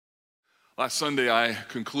Last Sunday, I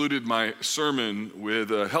concluded my sermon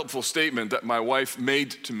with a helpful statement that my wife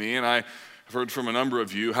made to me, and I've heard from a number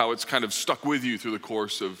of you how it's kind of stuck with you through the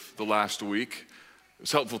course of the last week. It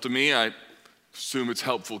was helpful to me. I assume it's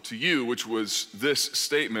helpful to you, which was this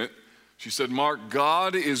statement. She said, "Mark,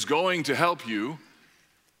 God is going to help you.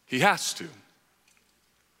 He has to."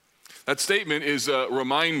 That statement is a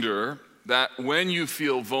reminder that when you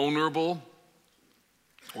feel vulnerable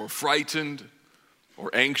or frightened or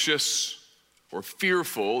anxious or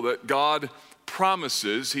fearful, that God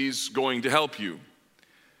promises He's going to help you.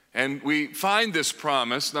 And we find this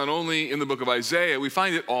promise not only in the book of Isaiah, we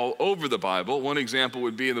find it all over the Bible. One example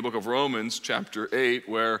would be in the book of Romans, chapter 8,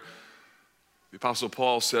 where the Apostle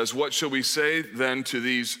Paul says, "What shall we say then to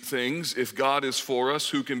these things? If God is for us,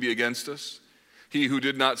 who can be against us? He who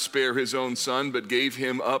did not spare his own son, but gave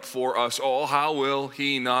him up for us all, how will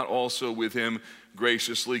he not also with him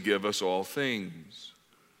graciously give us all things?"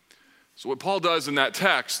 So what Paul does in that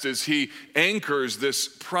text is he anchors this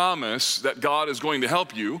promise that God is going to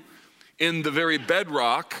help you in the very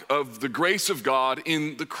bedrock of the grace of God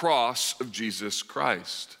in the cross of Jesus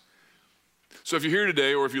Christ. So if you're here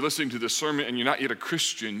today, or if you're listening to this sermon and you're not yet a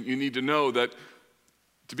Christian, you need to know that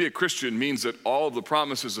to be a Christian means that all the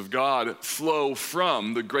promises of God flow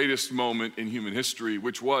from the greatest moment in human history,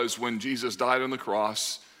 which was when Jesus died on the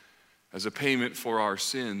cross as a payment for our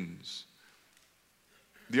sins.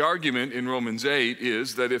 The argument in Romans 8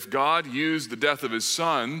 is that if God used the death of his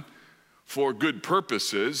son for good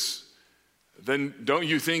purposes, then don't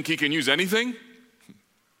you think he can use anything?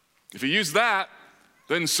 If he used that,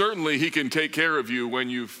 then certainly he can take care of you when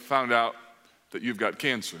you've found out that you've got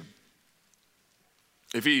cancer.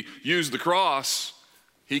 If he used the cross,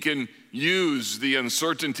 he can use the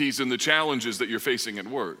uncertainties and the challenges that you're facing at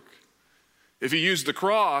work. If he used the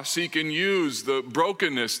cross, he can use the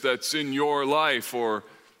brokenness that's in your life or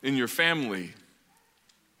in your family.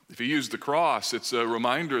 If he used the cross, it's a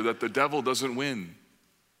reminder that the devil doesn't win.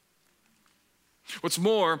 What's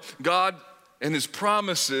more, God and his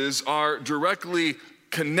promises are directly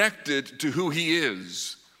connected to who he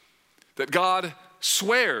is. That God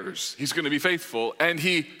swears he's going to be faithful, and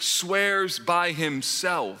he swears by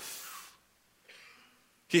himself.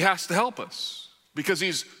 He has to help us because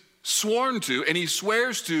he's sworn to, and he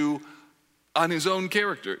swears to on his own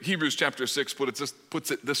character. Hebrews chapter 6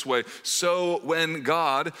 puts it this way: "So when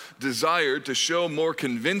God desired to show more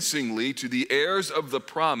convincingly to the heirs of the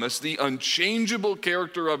promise the unchangeable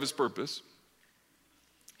character of his purpose,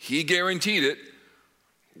 he guaranteed it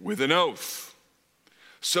with an oath,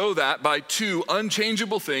 so that by two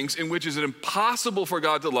unchangeable things in which it is impossible for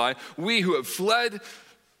God to lie, we who have fled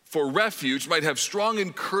for refuge might have strong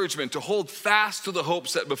encouragement to hold fast to the hope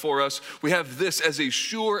set before us. We have this as a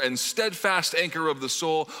sure and steadfast anchor of the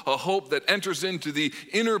soul, a hope that enters into the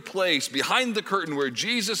inner place behind the curtain where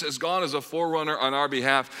Jesus has gone as a forerunner on our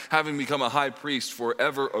behalf, having become a high priest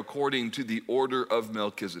forever according to the order of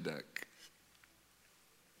Melchizedek."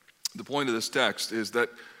 The point of this text is that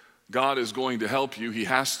God is going to help you. He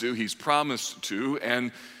has to. He's promised to.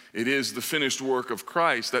 And it is the finished work of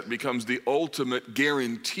Christ that becomes the ultimate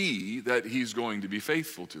guarantee that he's going to be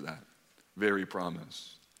faithful to that very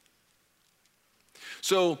promise.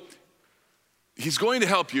 So he's going to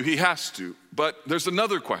help you. He has to. But there's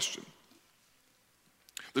another question.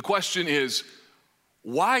 The question is,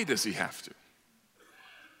 why does he have to?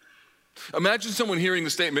 Imagine someone hearing the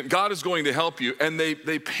statement, God is going to help you, and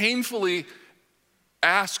they painfully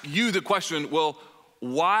ask you the question, well,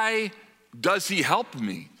 why does he help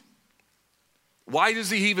me? Why does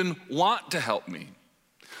he even want to help me?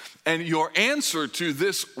 And your answer to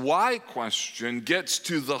this why question gets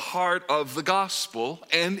to the heart of the gospel,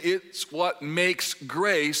 and it's what makes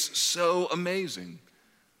grace so amazing.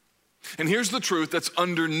 And here's the truth that's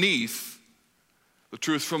underneath the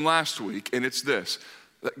truth from last week, and it's this: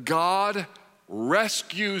 that God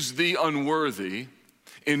rescues the unworthy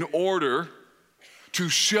in order to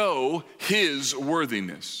show his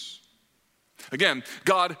worthiness. Again,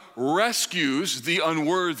 God rescues the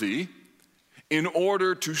unworthy in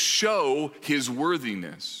order to show his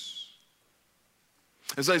worthiness.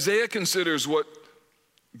 As Isaiah considers what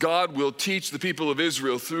God will teach the people of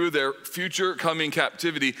Israel through their future coming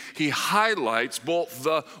captivity, he highlights both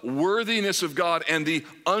the worthiness of God and the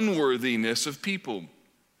unworthiness of people.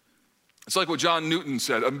 It's like what John Newton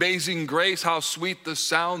said: "Amazing grace, how sweet the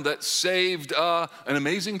sound that saved an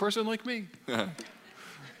amazing person like me."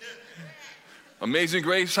 Amazing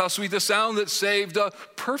grace, how sweet the sound that saved a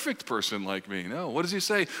perfect person like me. No, what does he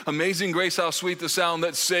say? Amazing grace, how sweet the sound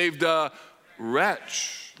that saved a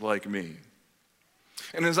wretch like me.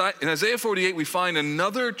 And in Isaiah 48, we find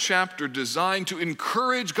another chapter designed to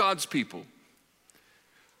encourage God's people.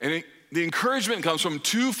 And the encouragement comes from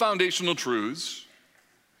two foundational truths.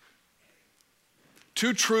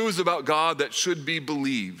 Two truths about God that should be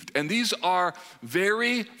believed. And these are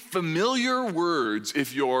very familiar words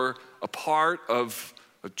if you're a part of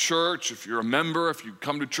a church, if you're a member, if you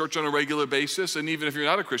come to church on a regular basis, and even if you're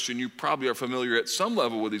not a Christian, you probably are familiar at some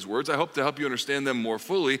level with these words. I hope to help you understand them more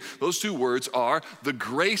fully. Those two words are the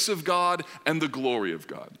grace of God and the glory of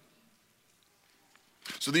God.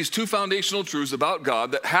 So these two foundational truths about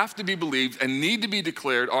God that have to be believed and need to be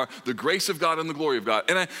declared are the grace of God and the glory of God.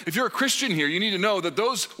 And if you're a Christian here, you need to know that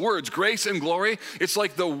those words, grace and glory, it's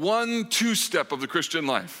like the 1-2 step of the Christian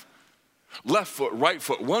life. Left foot, right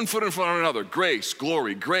foot, one foot in front of another. Grace,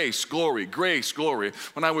 glory, grace, glory, grace, glory.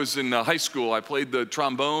 When I was in high school, I played the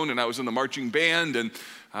trombone and I was in the marching band, and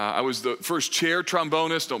I was the first chair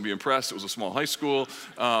trombonist. Don't be impressed, it was a small high school.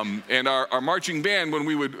 And our marching band, when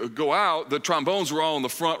we would go out, the trombones were all in the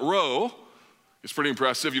front row. It's pretty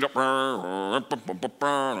impressive, you know.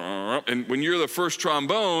 And when you're the first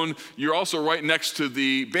trombone, you're also right next to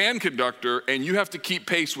the band conductor, and you have to keep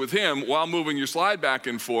pace with him while moving your slide back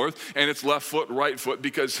and forth, and it's left foot, right foot,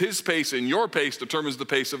 because his pace and your pace determines the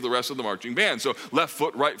pace of the rest of the marching band. So left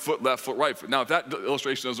foot, right foot, left foot, right foot. Now, if that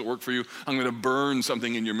illustration doesn't work for you, I'm going to burn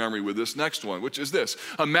something in your memory with this next one, which is this.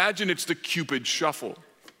 Imagine it's the Cupid shuffle.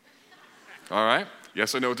 All right?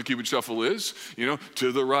 Yes, I know what the Cupid shuffle is. You know,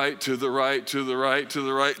 to the right, to the right, to the right, to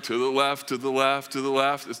the right, to the left, to the left, to the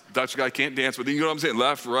left. This Dutch guy can't dance, but you know what I'm saying?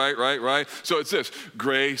 Left, right, right, right. So it's this: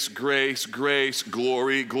 grace, grace, grace,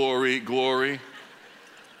 glory, glory, glory.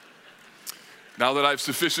 Now that I've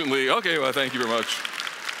sufficiently, okay, well, thank you very much.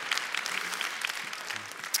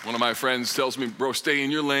 One of my friends tells me, bro, stay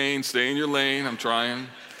in your lane, stay in your lane. I'm trying.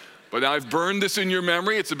 But I've burned this in your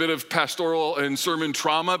memory. It's a bit of pastoral and sermon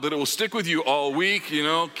trauma, but it will stick with you all week. You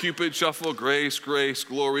know, Cupid shuffle, grace, grace,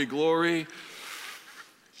 glory, glory.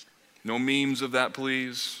 No memes of that,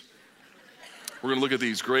 please. We're going to look at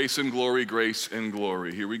these: grace and glory, grace and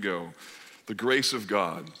glory. Here we go. The grace of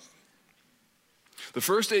God. The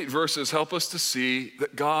first 8 verses help us to see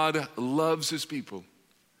that God loves his people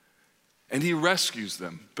and he rescues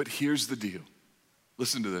them. But here's the deal.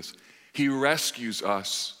 Listen to this. He rescues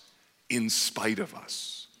us in spite of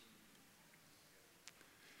us.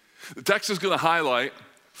 The text is going to highlight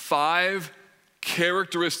 5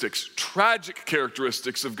 characteristics, tragic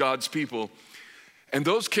characteristics of God's people. And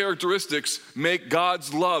those characteristics make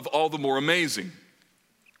God's love all the more amazing.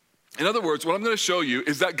 In other words, what I'm going to show you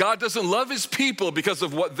is that God doesn't love his people because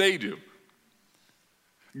of what they do.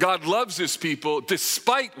 God loves his people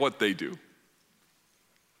despite what they do.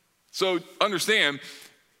 So understand,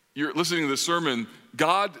 you're listening to this sermon,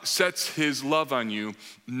 God sets his love on you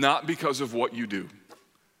not because of what you do.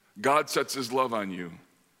 God sets his love on you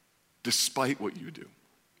despite what you do.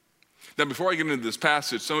 Now, before I get into this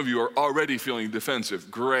passage, some of you are already feeling defensive.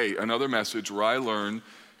 Great, another message where I learn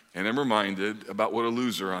and am reminded about what a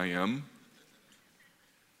loser I am.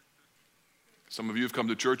 Some of you have come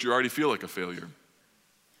to church, you already feel like a failure.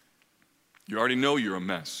 You already know you're a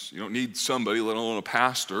mess. You don't need somebody, let alone a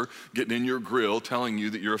pastor, getting in your grill telling you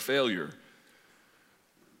that you're a failure.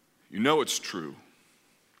 You know it's true.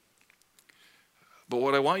 But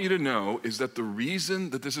what I want you to know is that the reason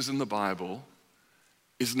that this is in the Bible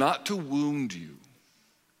is not to wound you.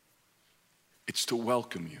 It's to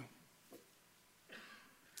welcome you.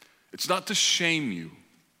 It's not to shame you.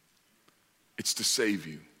 It's to save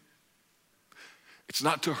you. It's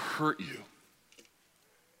not to hurt you.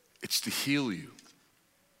 It's to heal you.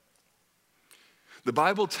 The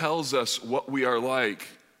Bible tells us what we are like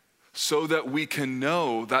so that we can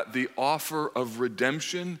know that the offer of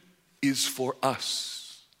redemption is for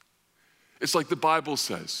us. It's like the Bible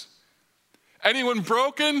says, anyone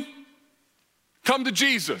broken, come to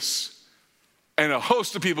Jesus. And a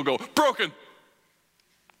host of people go, broken.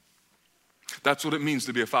 That's what it means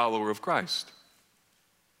to be a follower of Christ.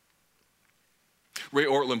 Ray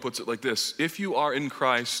Ortlund puts it like this: if you are in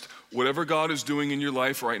Christ, whatever God is doing in your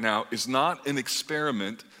life right now is not an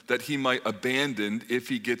experiment that he might abandon if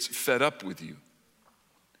he gets fed up with you.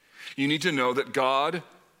 You need to know that God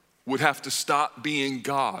would have to stop being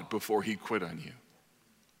God before he quit on you.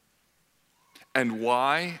 And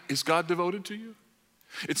why is God devoted to you?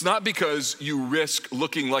 It's not because you risk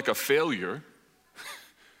looking like a failure.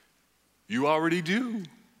 You already do.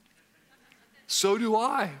 So do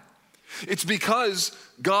I. It's because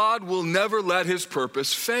God will never let his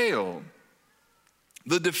purpose fail.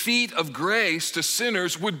 The defeat of grace to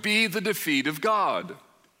sinners would be the defeat of God.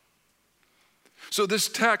 So this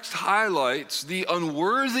text highlights the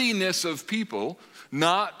unworthiness of people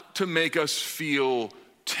not to make us feel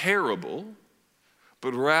terrible,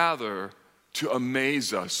 but rather to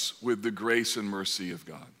amaze us with the grace and mercy of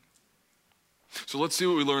God. So let's see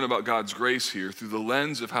what we learn about God's grace here through the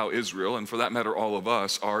lens of how Israel, and for that matter all of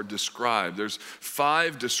us, are described. There's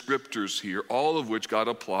 5 descriptors here, all of which God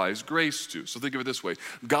applies grace to. So think of it this way.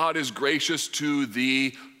 God is gracious to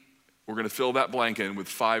we're going to fill that blank in with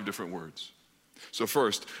 5 different words. So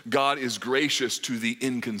first, God is gracious to the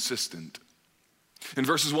inconsistent. In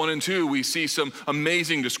verses 1 and 2, we see some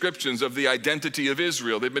amazing descriptions of the identity of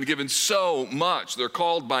Israel. They've been given so much. They're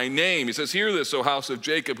called by name. He says, "Hear this, O house of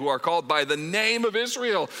Jacob, who are called by the name of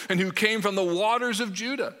Israel, and who came from the waters of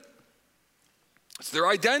Judah." It's their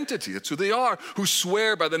identity. It's who they are, who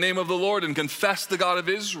swear by the name of the Lord and confess the God of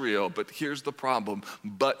Israel. But here's the problem,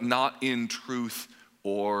 but not in truth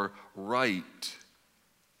or right.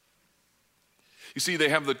 You see, they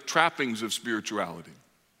have the trappings of spirituality.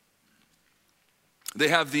 They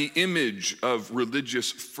have the image of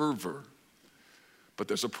religious fervor, but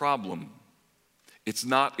there's a problem. It's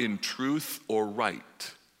not in truth or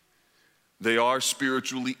right. They are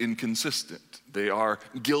spiritually inconsistent. They are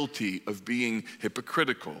guilty of being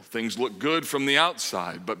hypocritical. Things look good from the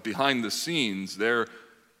outside, but behind the scenes, they're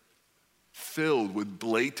filled with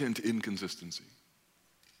blatant inconsistency.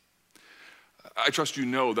 I trust you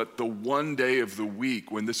know that the one day of the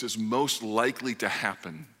week when this is most likely to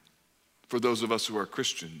happen for those of us who are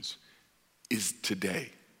Christians is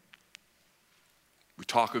today. We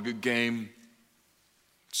talk a good game,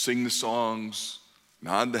 sing the songs,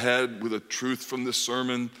 nod the head with a truth from the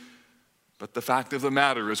sermon, but the fact of the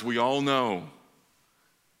matter is we all know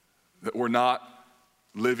that we're not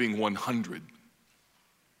living 100.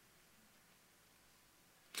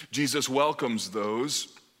 Jesus welcomes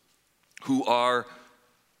those who are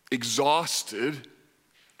exhausted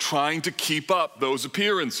trying to keep up those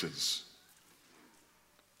appearances.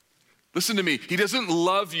 Listen to me, he doesn't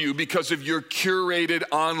love you because of your curated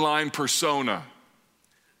online persona.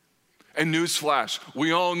 And newsflash,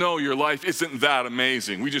 we all know your life isn't that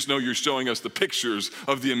amazing. We just know you're showing us the pictures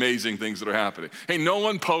of the amazing things that are happening. Hey, no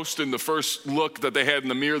one posted the first look that they had in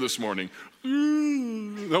the mirror this morning.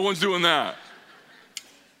 No one's doing that.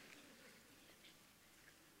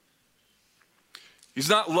 He's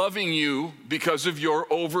not loving you because of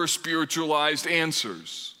your over-spiritualized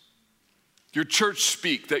answers, your church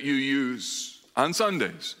speak that you use on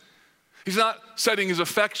Sundays. He's not setting his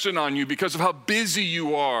affection on you because of how busy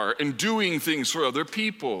you are and doing things for other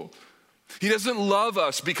people. He doesn't love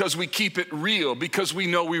us because we keep it real, because we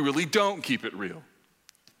know we really don't keep it real.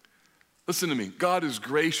 Listen to me, God is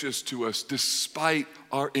gracious to us despite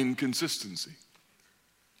our inconsistency.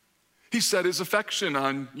 He set his affection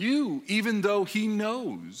on you, even though he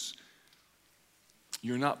knows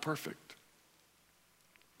you're not perfect.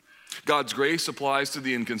 God's grace applies to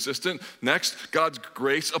the inconsistent. Next, God's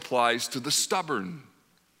grace applies to the stubborn.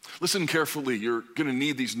 Listen carefully, you're going to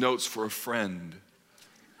need these notes for a friend.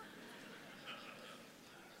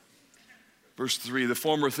 Verse 3, the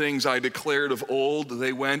former things I declared of old,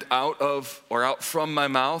 they went out from my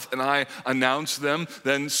mouth, and I announced them.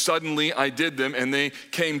 Then suddenly I did them, and they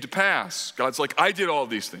came to pass. God's like, I did all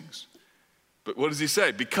these things. But what does he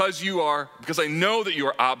say? Because I know that you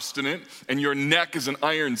are obstinate, and your neck is an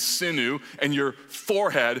iron sinew, and your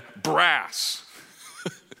forehead brass.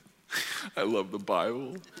 I love the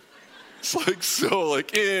Bible. It's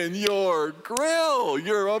like in your grill,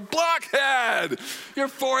 you're a blockhead. Your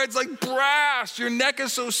forehead's like brass. Your neck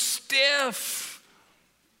is so stiff.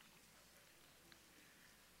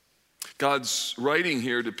 God's writing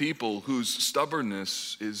here to people whose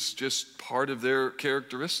stubbornness is just part of their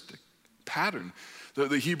characteristic pattern.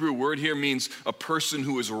 The Hebrew word here means a person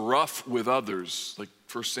who is rough with others, like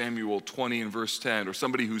 1 Samuel 20 and verse 10, or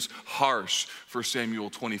somebody who's harsh, 1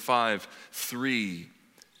 Samuel 25:3.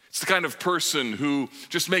 It's the kind of person who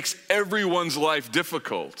just makes everyone's life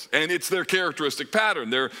difficult, and it's their characteristic pattern.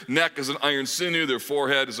 Their neck is an iron sinew, their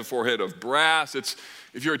forehead is a forehead of brass.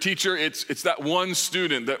 If you're a teacher, it's that one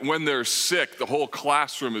student that when they're sick, the whole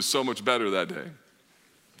classroom is so much better that day.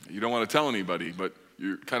 You don't want to tell anybody, but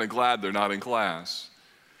you're kind of glad they're not in class.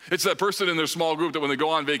 It's that person in their small group that when they go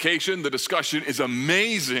on vacation, the discussion is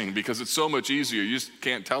amazing because it's so much easier. You just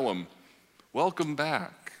can't tell them, welcome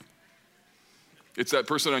back. It's that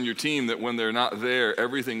person on your team that when they're not there,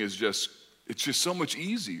 everything is it's just so much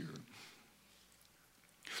easier.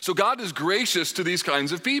 So God is gracious to these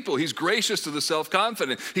kinds of people. He's gracious to the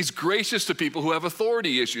self-confident. He's gracious to people who have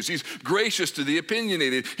authority issues. He's gracious to the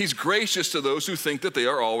opinionated. He's gracious to those who think that they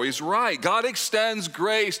are always right. God extends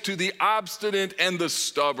grace to the obstinate and the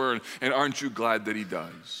stubborn, and aren't you glad that he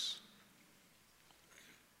does?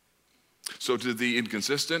 So to the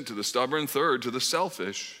inconsistent, to the stubborn, third, to the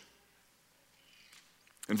selfish.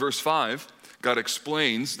 In verse 5, God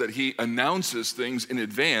explains that he announces things in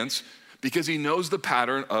advance because he knows the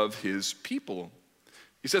pattern of his people.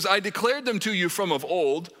 He says, I declared them to you from of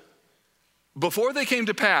old. Before they came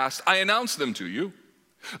to pass, I announced them to you,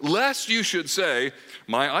 lest you should say,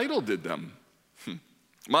 my idol did them.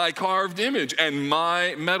 My carved image and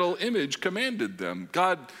my metal image commanded them.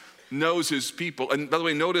 God knows his people. And by the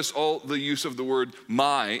way, notice all the use of the word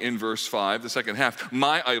my in verse 5, the second half.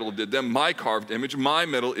 My idol did them, my carved image, my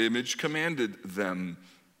metal image commanded them.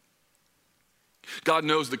 God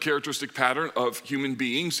knows the characteristic pattern of human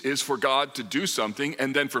beings is for God to do something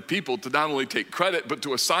and then for people to not only take credit, but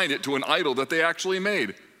to assign it to an idol that they actually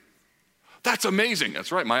made. That's amazing.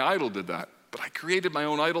 That's right, my idol did that. But I created my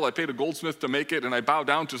own idol. I paid a goldsmith to make it, and I bow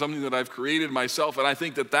down to something that I've created myself, and I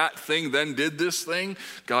think that that thing then did this thing.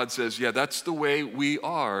 God says, yeah, that's the way we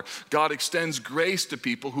are. God extends grace to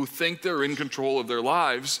people who think they're in control of their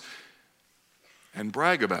lives and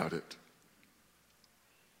brag about it.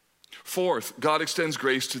 Fourth, God extends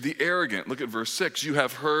grace to the arrogant. Look at verse 6. You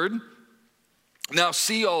have heard. Now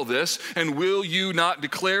see all this, and will you not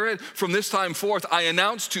declare it? From this time forth, I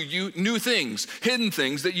announce to you new things, hidden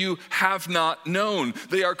things that you have not known.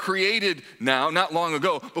 They are created now, not long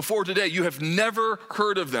ago. Before today, you have never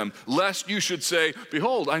heard of them, lest you should say,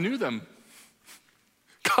 behold, I knew them.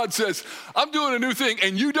 God says, I'm doing a new thing,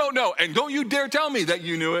 and you don't know. And don't you dare tell me that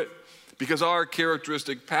you knew it, because our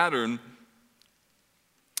characteristic pattern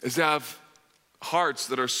is to have hearts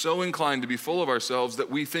that are so inclined to be full of ourselves that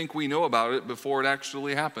we think we know about it before it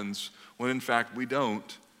actually happens, when in fact we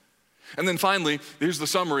don't. And then finally, here's the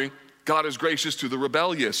summary. God is gracious to the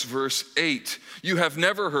rebellious. Verse 8, you have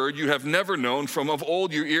never heard, you have never known, from of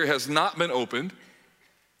old your ear has not been opened.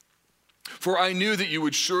 For I knew that you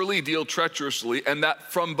would surely deal treacherously, and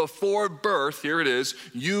that from before birth, here it is,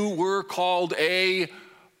 you were called a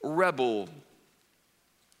rebel.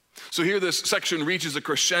 So here this section reaches a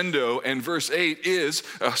crescendo, and verse 8 is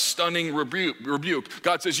a stunning rebuke.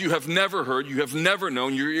 God says, you have never heard, you have never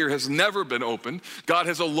known, your ear has never been opened. God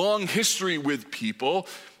has a long history with people,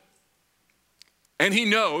 and he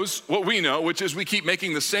knows what we know, which is we keep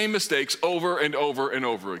making the same mistakes over and over and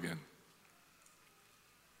over again.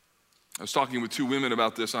 I was talking with two women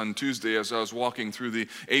about this on Tuesday as I was walking through the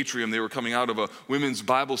atrium. They were coming out of a women's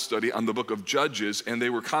Bible study on the book of Judges, and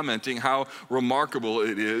they were commenting how remarkable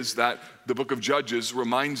it is that the book of Judges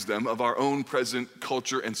reminds them of our own present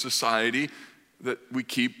culture and society, that we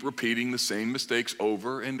keep repeating the same mistakes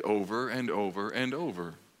over and over and over and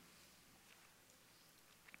over.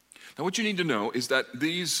 Now, what you need to know is that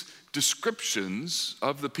these descriptions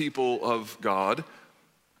of the people of God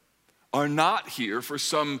are not here for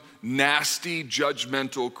some nasty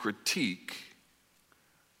judgmental critique,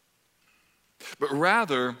 but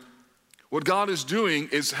rather what God is doing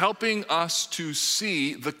is helping us to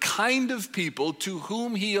see the kind of people to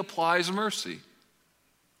whom he applies mercy.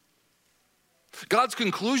 God's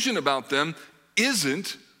conclusion about them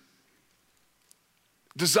isn't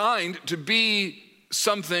designed to be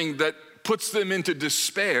something that puts them into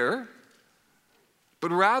despair, but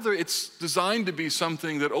rather it's designed to be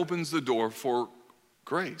something that opens the door for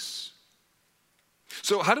grace.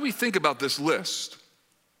 So how do we think about this list?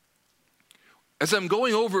 As I'm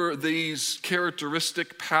going over these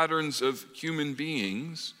characteristic patterns of human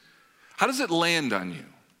beings, how does it land on you?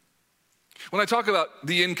 When I talk about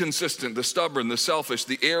the inconsistent, the stubborn, the selfish,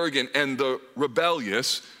 the arrogant, and the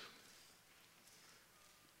rebellious,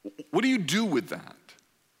 what do you do with that?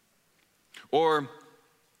 Or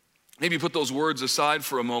maybe put those words aside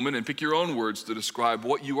for a moment and pick your own words to describe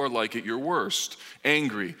what you are like at your worst.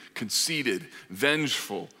 Angry, conceited,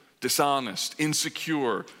 vengeful, dishonest,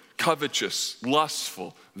 insecure, covetous,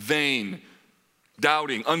 lustful, vain,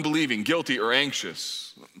 doubting, unbelieving, guilty, or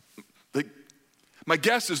anxious. My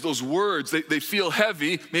guess is those words, they feel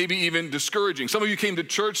heavy, maybe even discouraging. Some of you came to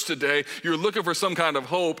church today, you're looking for some kind of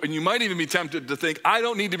hope, and you might even be tempted to think, I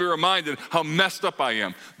don't need to be reminded how messed up I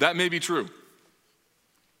am. That may be true.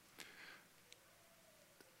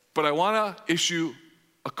 But I want to issue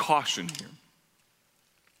a caution here.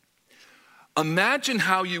 Imagine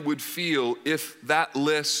how you would feel if that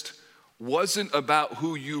list wasn't about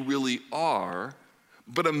who you really are,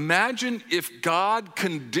 but imagine if God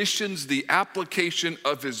conditions the application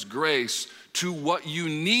of his grace to what you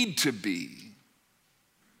need to be.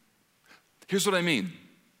 Here's what I mean.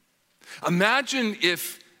 Imagine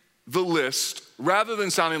if the list, rather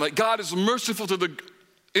than sounding like God is merciful to the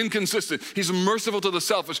inconsistent, he's merciful to the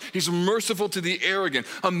selfish, he's merciful to the arrogant.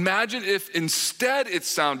 Imagine if instead it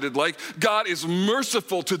sounded like God is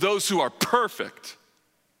merciful to those who are perfect.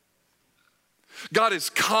 God is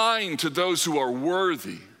kind to those who are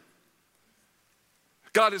worthy.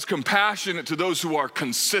 God is compassionate to those who are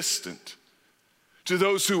consistent, to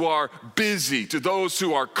those who are busy, to those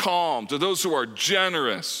who are calm, to those who are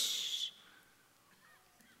generous.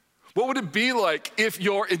 What would it be like if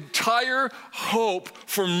your entire hope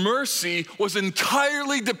for mercy was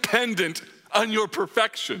entirely dependent on your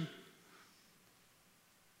perfection?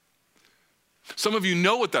 Some of you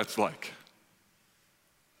know what that's like.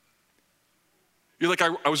 You're like,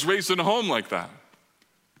 I was raised in a home like that.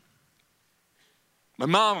 My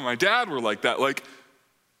mom and my dad were like that. Like,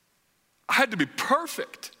 I had to be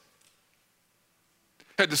perfect.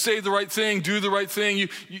 Had to say the right thing, do the right thing.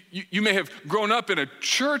 You may have grown up in a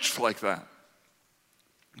church like that.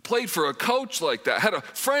 Played for a coach like that, had a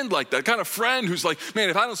friend like that, kind of friend who's like, man,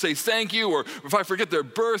 if I don't say thank you, or if I forget their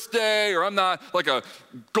birthday, or I'm not like a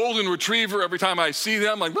golden retriever every time I see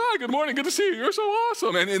them, like, oh, good morning, good to see you, you're so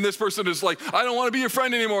awesome. And this person is like, I don't want to be your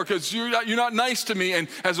friend anymore because you're not nice to me. And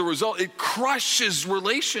as a result, it crushes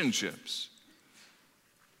relationships.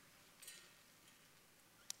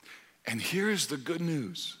 And here's the good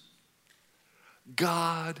news.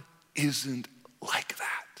 God isn't like that.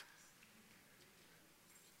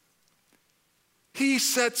 He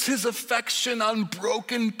sets his affection on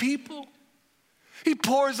broken people. He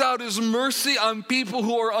pours out his mercy on people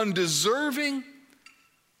who are undeserving.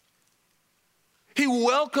 He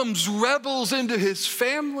welcomes rebels into his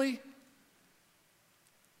family.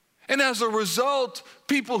 And as a result,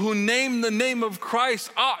 people who name the name of Christ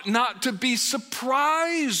ought not to be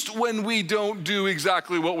surprised when we don't do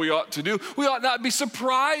exactly what we ought to do. We ought not be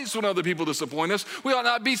surprised when other people disappoint us. We ought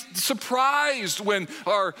not be surprised when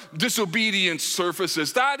our disobedience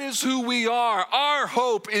surfaces. That is who we are. Our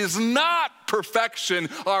hope is not perfection.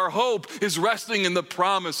 Our hope is resting in the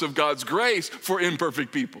promise of God's grace for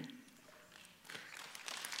imperfect people.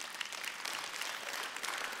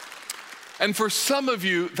 And for some of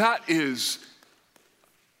you, that is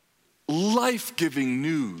life-giving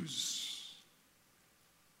news.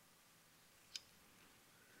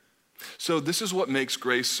 So this is what makes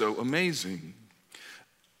grace so amazing.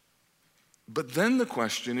 But then the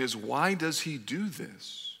question is, why does he do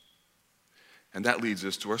this? And that leads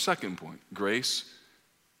us to our second point, grace,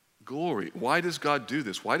 glory. Why does God do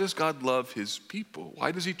this? Why does God love his people?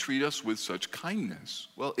 Why does he treat us with such kindness?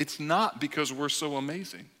 Well, it's not because we're so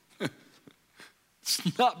amazing.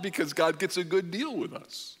 It's not because God gets a good deal with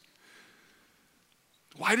us.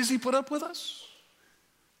 Why does he put up with us?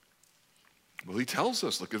 Well, he tells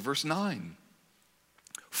us, look at verse 9.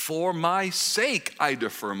 For my sake I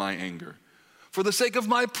defer my anger. For the sake of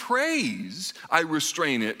my praise I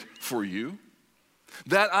restrain it for you,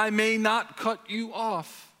 that I may not cut you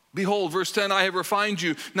off. Behold, verse 10, I have refined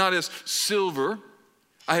you not as silver.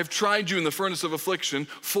 I have tried you in the furnace of affliction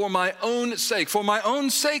for my own sake. For my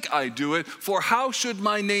own sake I do it, for how should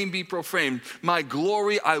my name be profaned? My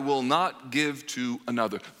glory I will not give to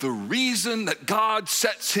another. The reason that God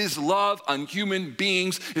sets his love on human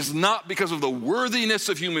beings is not because of the worthiness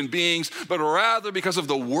of human beings, but rather because of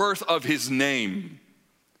the worth of his name.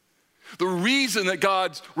 The reason that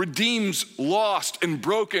God redeems lost and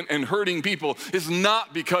broken and hurting people is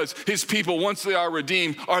not because his people, once they are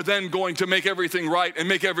redeemed, are then going to make everything right and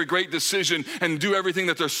make every great decision and do everything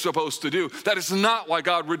that they're supposed to do. That is not why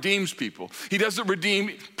God redeems people. He doesn't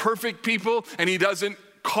redeem perfect people, and he doesn't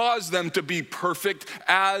cause them to be perfect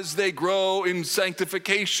as they grow in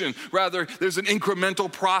sanctification. Rather, there's an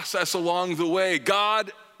incremental process along the way.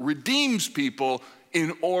 God redeems people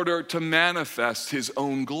in order to manifest his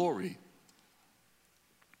own glory.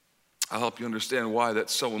 I'll help you understand why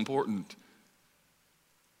that's so important.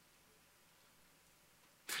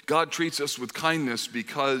 God treats us with kindness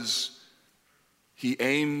because he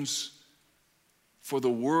aims for the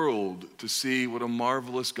world to see what a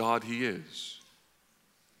marvelous God he is.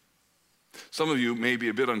 Some of you may be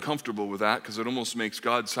a bit uncomfortable with that because it almost makes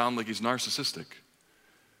God sound like he's narcissistic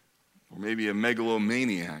or maybe a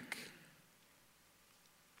megalomaniac.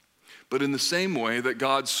 But in the same way that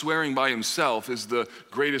God swearing by himself is the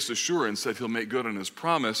greatest assurance that he'll make good on his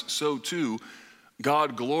promise, so too,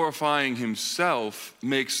 God glorifying himself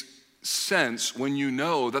makes sense when you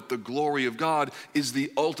know that the glory of God is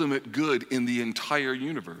the ultimate good in the entire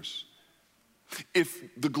universe.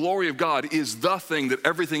 If the glory of God is the thing that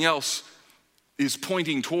everything else is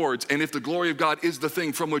pointing towards, and if the glory of God is the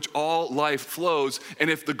thing from which all life flows, and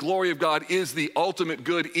if the glory of God is the ultimate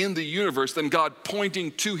good in the universe, then God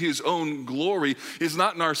pointing to his own glory is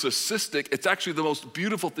not narcissistic. It's actually the most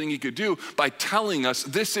beautiful thing he could do by telling us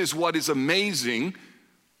this is what is amazing.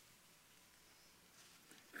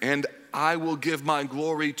 And I will give my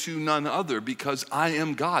glory to none other because I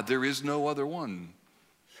am God. There is no other one.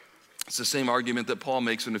 It's the same argument that Paul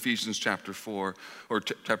makes in Ephesians chapter 4, or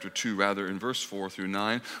chapter 2 rather, in verse 4 through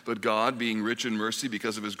 9. But God, being rich in mercy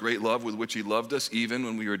because of his great love with which he loved us, even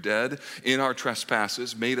when we were dead in our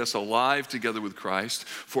trespasses, made us alive together with Christ.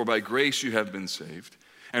 For by grace you have been saved,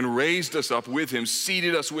 and raised us up with him,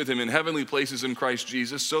 seated us with him in heavenly places in Christ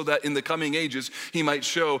Jesus, so that in the coming ages he might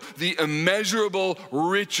show the immeasurable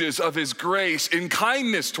riches of his grace in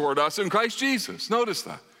kindness toward us in Christ Jesus. Notice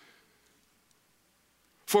that.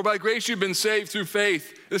 For by grace you've been saved through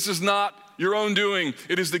faith. This is not your own doing.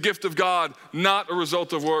 It is the gift of God, not a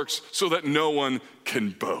result of works, so that no one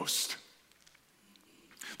can boast.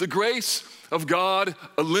 The grace of God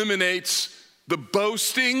eliminates the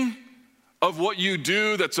boasting of what you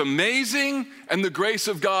do that's amazing, and the grace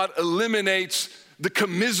of God eliminates the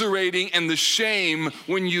commiserating and the shame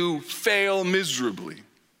when you fail miserably.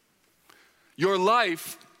 Your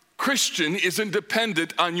life, Christian, isn't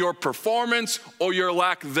dependent on your performance or your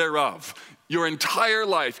lack thereof. Your entire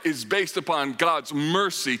life is based upon God's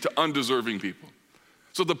mercy to undeserving people.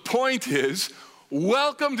 So the point is,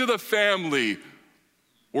 welcome to the family.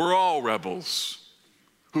 We're all rebels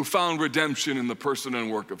who found redemption in the person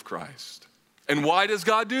and work of Christ. And why does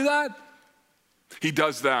God do that? He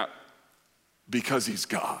does that because he's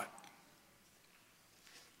God.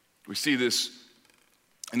 We see this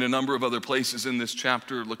in a number of other places in this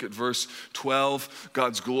chapter. Look at verse 12.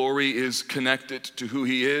 God's glory is connected to who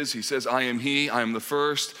he is. He says, I am he, I am the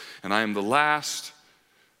first, and I am the last.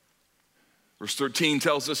 Verse 13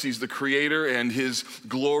 tells us he's the creator, and his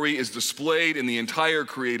glory is displayed in the entire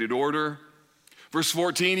created order. Verse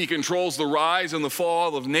 14, he controls the rise and the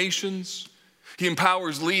fall of nations. He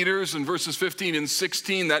empowers leaders in verses 15 and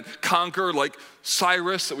 16 that conquer, like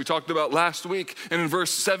Cyrus that we talked about last week. And in verse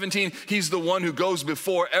 17, he's the one who goes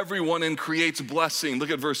before everyone and creates blessing. Look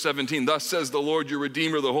at verse 17. Thus says the Lord your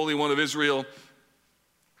Redeemer, the Holy One of Israel.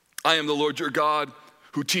 I am the Lord your God,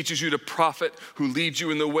 who teaches you to profit, who leads you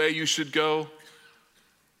in the way you should go.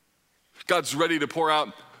 God's ready to pour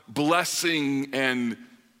out blessing and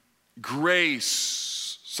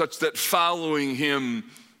grace such that following him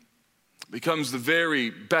becomes the very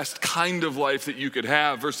best kind of life that you could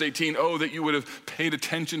have. Verse 18, oh, that you would have paid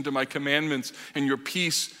attention to my commandments, and your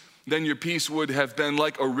peace, then your peace would have been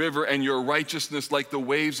like a river, and your righteousness like the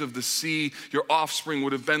waves of the sea. Your offspring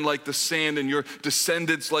would have been like the sand, and your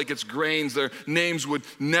descendants like its grains. Their names would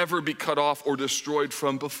never be cut off or destroyed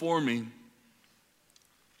from before me.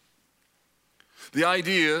 The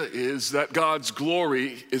idea is that God's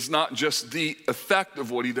glory is not just the effect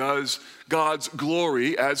of what he does. God's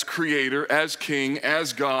glory as creator, as king,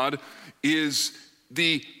 as God is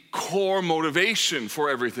the core motivation for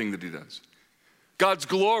everything that he does. God's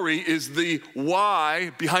glory is the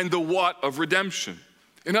why behind the what of redemption.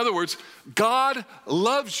 In other words, God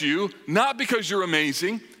loves you not because you're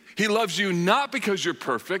amazing. He loves you not because you're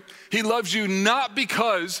perfect. He loves you not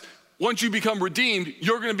because once you become redeemed,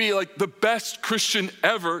 you're going to be like the best Christian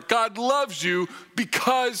ever. God loves you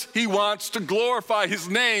because he wants to glorify his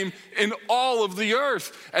name in all of the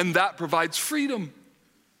earth, and that provides freedom.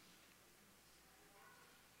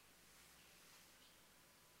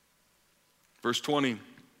 Verse 20.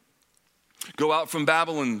 Go out from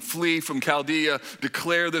Babylon, flee from Chaldea,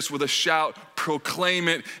 declare this with a shout, proclaim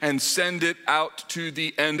it, and send it out to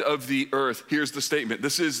the end of the earth. Here's the statement.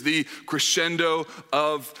 This is the crescendo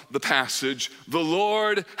of the passage. The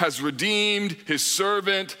Lord has redeemed his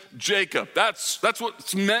servant Jacob. That's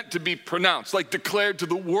what's meant to be pronounced, like declared to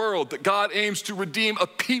the world, that God aims to redeem a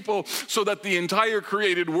people so that the entire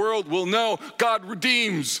created world will know God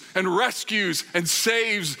redeems and rescues and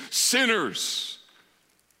saves sinners.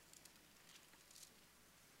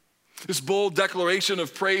 This bold declaration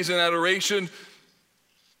of praise and adoration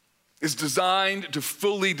is designed to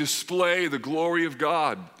fully display the glory of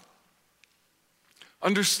God.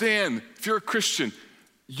 Understand, if you're a Christian,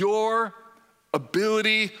 your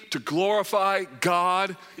ability to glorify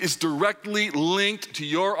God is directly linked to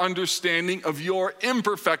your understanding of your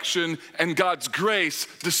imperfection and God's grace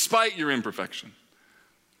despite your imperfection.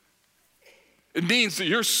 It means that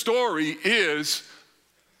your story is,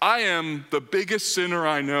 I am the biggest sinner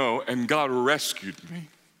I know, and God rescued me.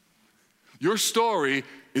 Your story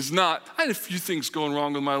is not, I had a few things going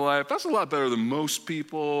wrong with my life. That's a lot better than most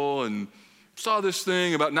people, and saw this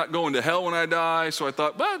thing about not going to hell when I die, so I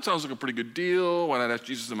thought, well, it sounds like a pretty good deal. Why not ask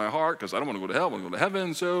Jesus in my heart? Because I don't want to go to hell, I want to go to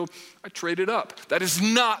heaven, so I traded up. That is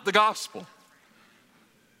not the gospel.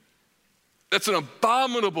 That's an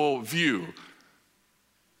abominable view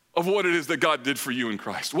of what it is that God did for you in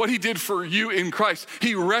Christ. What he did for you in Christ,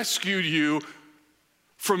 he rescued you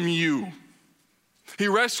from you. He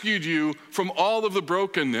rescued you from all of the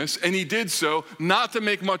brokenness, and he did so not to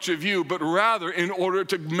make much of you, but rather in order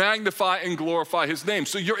to magnify and glorify his name.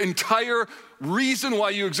 So your entire reason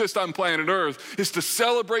why you exist on planet Earth is to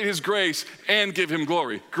celebrate his grace and give him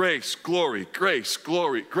glory. Grace, glory, grace,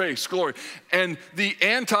 glory, grace, glory. And the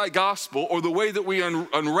anti-gospel, or the way that we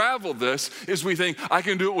unravel this, is we think, I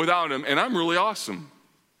can do it without him, and I'm really awesome.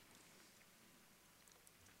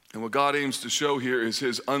 And what God aims to show here is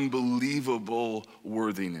his unbelievable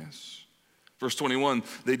worthiness. Verse 21,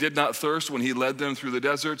 they did not thirst when he led them through the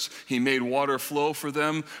deserts. He made water flow for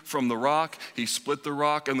them from the rock. He split the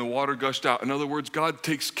rock and the water gushed out. In other words, God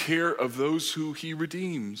takes care of those who he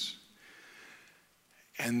redeems.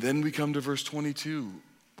 And then we come to verse 22,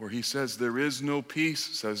 where he says, there is no peace,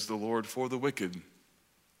 says the Lord, for the wicked.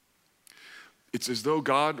 It's as though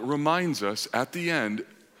God reminds us at the end,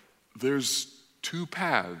 there's two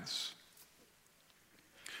paths.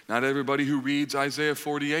 Not everybody who reads Isaiah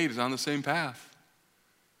 48 is on the same path.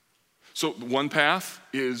 So one path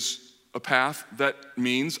is a path that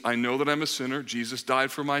means I know that I'm a sinner. Jesus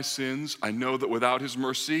died for my sins. I know that without his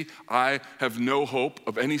mercy, I have no hope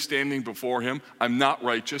of any standing before him. I'm not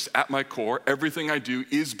righteous at my core. Everything I do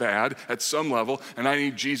is bad at some level, and I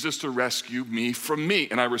need Jesus to rescue me from me.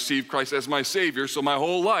 And I receive Christ as my Savior, so my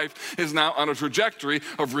whole life is now on a trajectory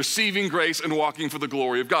of receiving grace and walking for the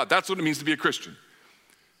glory of God. That's what it means to be a Christian.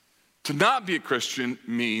 To not be a Christian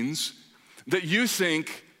means that you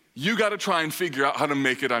think you got to try and figure out how to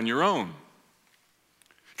make it on your own.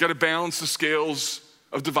 You got to balance the scales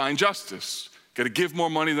of divine justice. You got to give more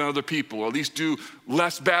money than other people, or at least do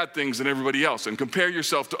less bad things than everybody else, and compare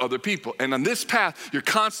yourself to other people. And on this path, you're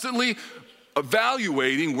constantly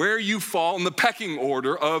evaluating where you fall in the pecking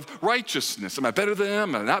order of righteousness. Am I better than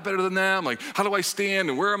them? Am I not better than them? Like, how do I stand,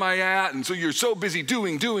 and where am I at? And so you're so busy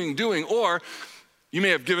doing, or you may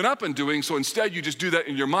have given up on doing, so instead you just do that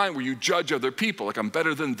in your mind where you judge other people, like I'm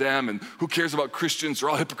better than them, and who cares about Christians? They're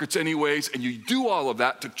all hypocrites anyways. And you do all of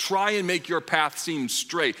that to try and make your path seem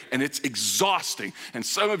straight, and it's exhausting. And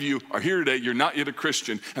some of you are here today, you're not yet a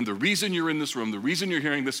Christian, and the reason you're in this room, the reason you're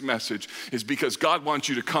hearing this message is because God wants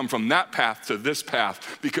you to come from that path to this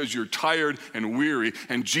path because you're tired and weary,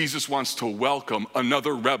 and Jesus wants to welcome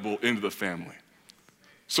another rebel into the family.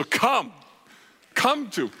 So come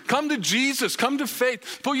to Jesus, come to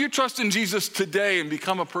faith. Put your trust in Jesus today and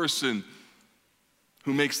become a person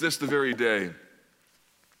who makes this the very day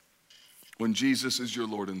when Jesus is your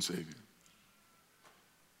Lord and Savior.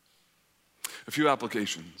 A few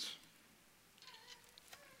applications.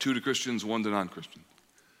 2 to Christians, 1 to non-Christians.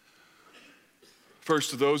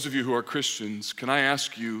 First, to those of you who are Christians, can I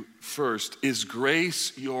ask you first, is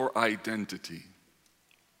grace your identity?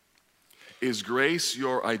 Is grace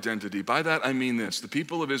your identity? By that I mean this. The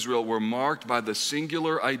people of Israel were marked by the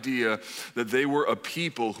singular idea that they were a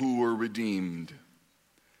people who were redeemed.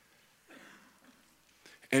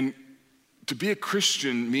 And to be a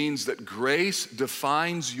Christian means that grace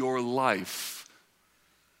defines your life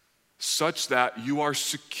such that you are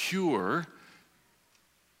secure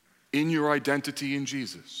in your identity in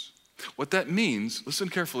Jesus. What that means, listen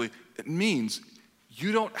carefully, it means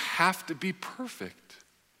you don't have to be perfect.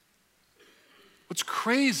 What's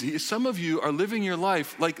crazy is some of you are living your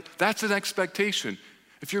life like that's an expectation.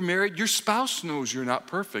 If you're married, your spouse knows you're not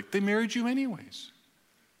perfect. They married you anyways.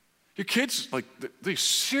 Your kids, like, they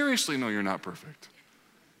seriously know you're not perfect.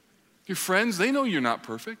 Your friends, they know you're not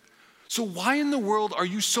perfect. So why in the world are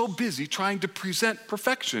you so busy trying to present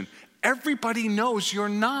perfection? Everybody knows you're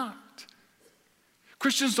not.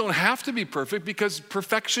 Christians don't have to be perfect because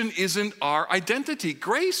perfection isn't our identity.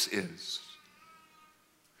 Grace is.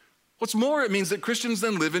 What's more, it means that Christians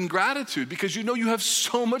then live in gratitude because you know you have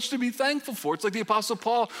so much to be thankful for. It's like the Apostle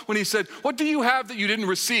Paul when he said, what do you have that you didn't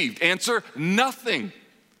receive? Answer, nothing.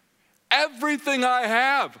 Everything I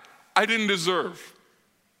have, I didn't deserve.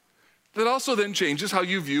 That also then changes how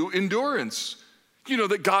you view endurance. You know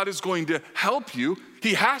that God is going to help you.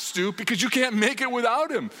 He has to because you can't make it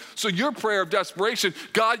without him. So your prayer of desperation,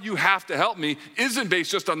 God, you have to help me, isn't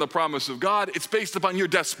based just on the promise of God. It's based upon your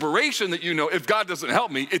desperation that you know if God doesn't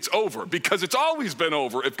help me, it's over because it's always been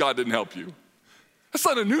over if God didn't help you. That's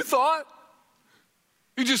not a new thought.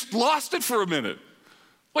 You just lost it for a minute.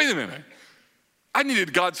 Wait a minute. I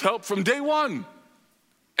needed God's help from day one.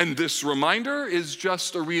 And this reminder is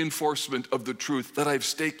just a reinforcement of the truth that I've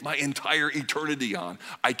staked my entire eternity on.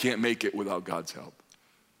 I can't make it without God's help.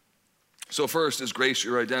 So first, is grace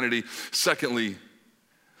your identity? Secondly,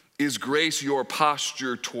 is grace your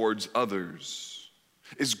posture towards others?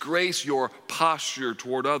 Is grace your posture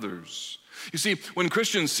toward others? You see, when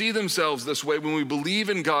Christians see themselves this way, when we believe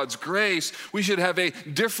in God's grace, we should have a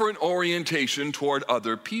different orientation toward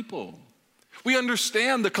other people. We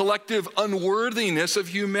understand the collective unworthiness of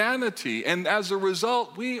humanity, and as a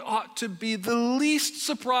result, we ought to be the least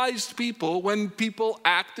surprised people when people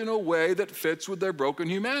act in a way that fits with their broken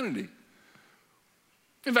humanity.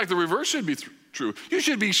 In fact, the reverse should be true. You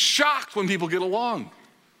should be shocked when people get along.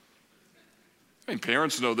 I mean,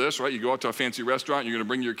 parents know this, right? You go out to a fancy restaurant, you're going to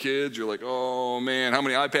bring your kids, you're like, oh man, how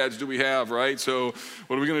many iPads do we have, right? So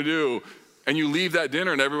what are we going to do? And you leave that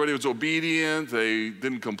dinner and everybody was obedient, they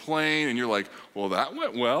didn't complain, and you're like, well, that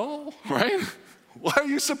went well, right? Why are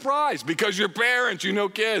you surprised? Because you're parents, you know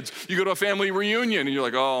kids. You go to a family reunion and you're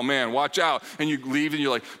like, oh man, watch out. And you leave and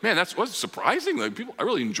you're like, man, was surprising. Like, I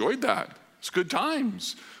really enjoyed that. It's good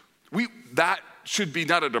times. That should be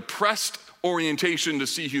not a depressed orientation to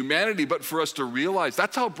see humanity, but for us to realize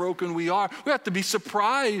that's how broken we are. We have to be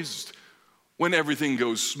surprised when everything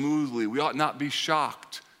goes smoothly. We ought not be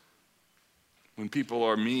shocked when people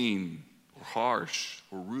are mean or harsh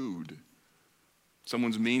or rude.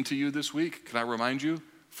 Someone's mean to you this week, can I remind you?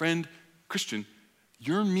 Friend, Christian,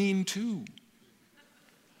 you're mean too.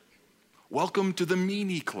 Welcome to the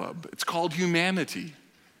meanie club. It's called humanity.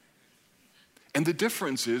 And the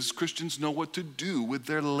difference is Christians know what to do with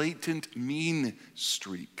their latent mean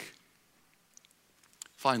streak.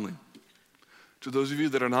 Finally, to those of you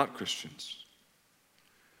that are not Christians,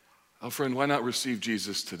 oh friend, why not receive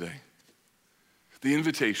Jesus today? The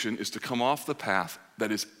invitation is to come off the path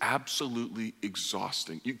that is absolutely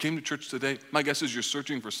exhausting. You came to church today, my guess is you're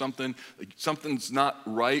searching for something, something's not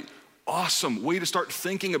right. Awesome way to start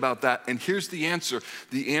thinking about that. And here's the answer.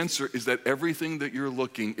 The answer is that everything that you're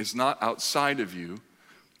looking is not outside of you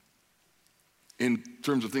in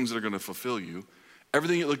terms of things that are going to fulfill you.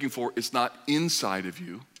 Everything you're looking for is not inside of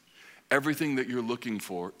you. Everything that you're looking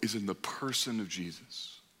for is in the person of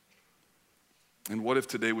Jesus. And what if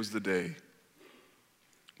today was the day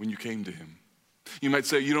when you came to him? You might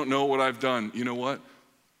say, you don't know what I've done. You know what?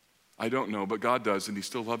 I don't know, but God does, and he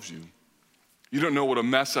still loves you. You don't know what a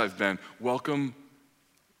mess I've been. Welcome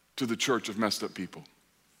to the church of messed up people.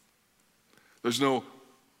 There's no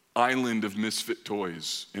island of misfit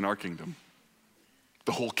toys in our kingdom.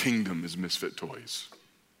 The whole kingdom is misfit toys.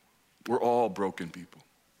 We're all broken people.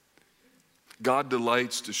 God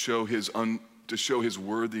delights to show his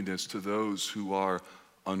worthiness to those who are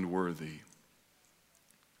unworthy.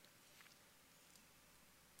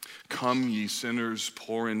 Come, ye sinners,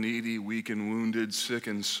 poor and needy, weak and wounded, sick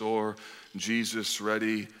and sore. Jesus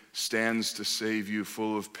ready stands to save you,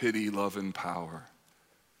 full of pity, love, and power.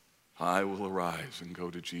 I will arise and go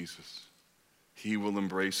to Jesus. He will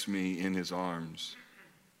embrace me in his arms.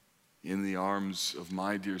 In the arms of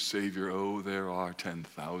my dear Savior, oh, there are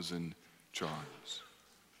 10,000 charms.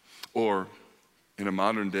 Or in a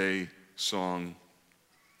modern day song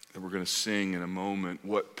that we're going to sing in a moment,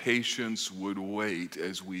 what patience would wait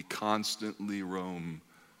as we constantly roam.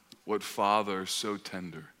 What Father so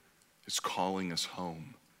tender is calling us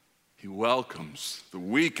home. He welcomes the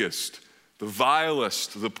weakest, the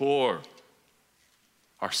vilest, the poor.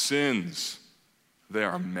 Our sins, they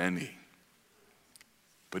are many,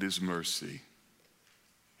 but his mercy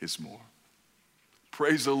is more.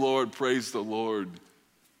 Praise the Lord, praise the Lord.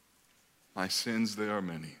 My sins, they are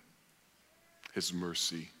many. His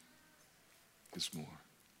mercy is more.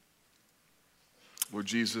 Lord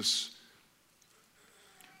Jesus,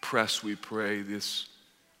 press, we pray, this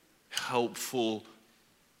helpful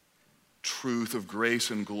truth of grace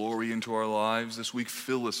and glory into our lives this week.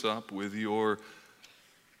 Fill us up with your,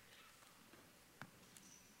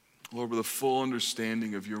 Lord, with a full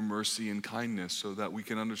understanding of your mercy and kindness so that we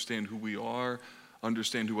can understand who we are,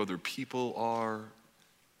 understand who other people are,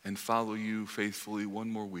 and follow you faithfully one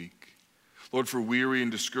more week. Lord, for weary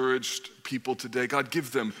and discouraged people today, God,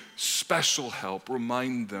 give them special help.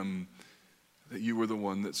 Remind them that you were the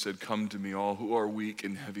one that said, come to me, all who are weak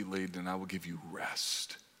and heavy laden, and I will give you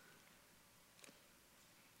rest.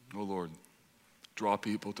 Oh, Lord, draw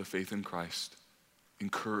people to faith in Christ.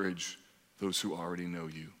 Encourage those who already know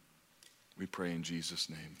you. We pray in Jesus'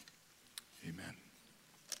 name. Amen.